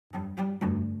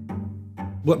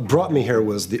What brought me here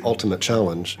was the ultimate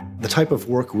challenge. The type of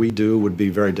work we do would be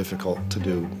very difficult to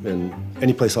do in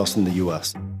any place else in the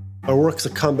US. Our work's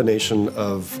a combination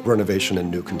of renovation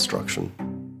and new construction.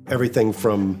 Everything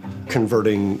from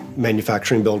converting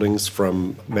manufacturing buildings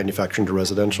from manufacturing to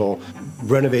residential,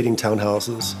 renovating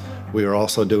townhouses. We are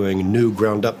also doing new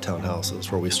ground-up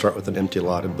townhouses where we start with an empty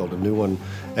lot and build a new one.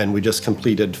 And we just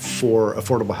completed 4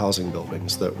 affordable housing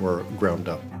buildings that were ground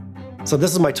up. So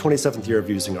this is my 27th year of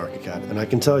using ARCHICAD, and I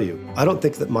can tell you, I don't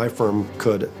think that my firm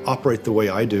could operate the way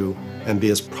I do and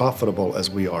be as profitable as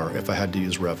we are if I had to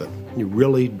use Revit. You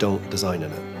really don't design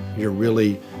in it. You're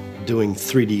really doing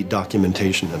 3D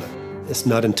documentation in it. It's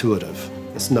not intuitive.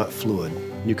 It's not fluid.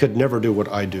 You could never do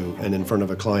what I do and in front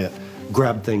of a client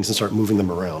grab things and start moving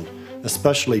them around,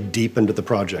 especially deep into the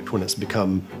project when it's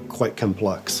become quite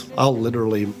complex. I'll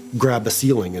literally grab a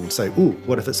ceiling and say, ooh,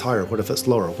 what if it's higher? What if it's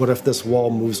lower? What if this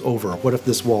wall moves over? What if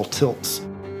this wall tilts?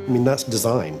 I mean, that's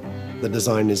design. The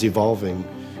design is evolving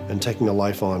and taking a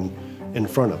life on in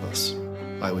front of us.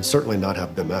 I would certainly not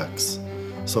have BIMx.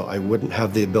 So I wouldn't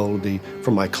have the ability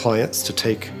for my clients to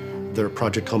take their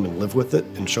project home and live with it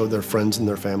and show their friends and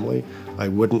their family. I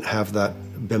wouldn't have that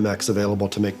BIMx available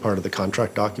to make part of the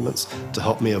contract documents to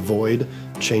help me avoid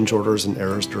change orders and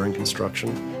errors during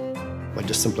construction. I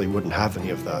just simply wouldn't have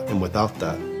any of that, and without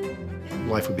that,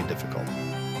 life would be difficult.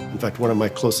 In fact, one of my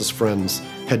closest friends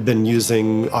had been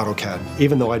using AutoCAD,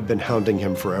 even though I'd been hounding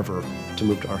him forever to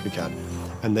move to ARCHICAD,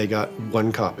 and they got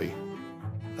 1 copy.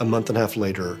 A month and a half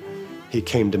later, he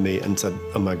came to me and said,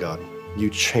 oh my God, you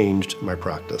changed my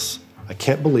practice. I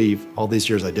can't believe all these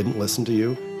years I didn't listen to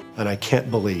you, and I can't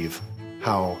believe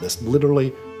how this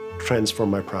literally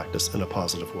transformed my practice in a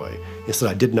positive way. He said,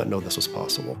 I did not know this was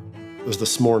possible. It was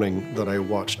this morning that I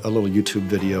watched a little YouTube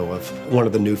video of one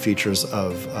of the new features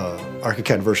of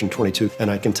ARCHICAD version 22, and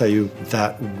I can tell you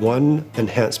that one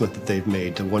enhancement that they've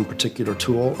made to one particular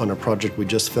tool on a project we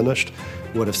just finished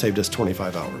would have saved us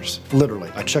 25 hours. Literally,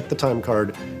 I checked the time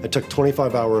card. It took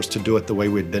 25 hours to do it the way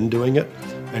we'd been doing it,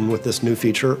 and with this new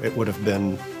feature, it would have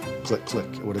been click, click.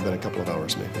 It would have been a couple of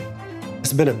hours maybe.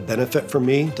 It's been a benefit for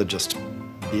me to just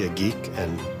be a geek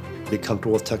and be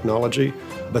comfortable with technology,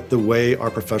 but the way our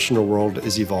professional world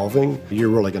is evolving, you're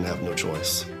really going to have no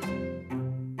choice.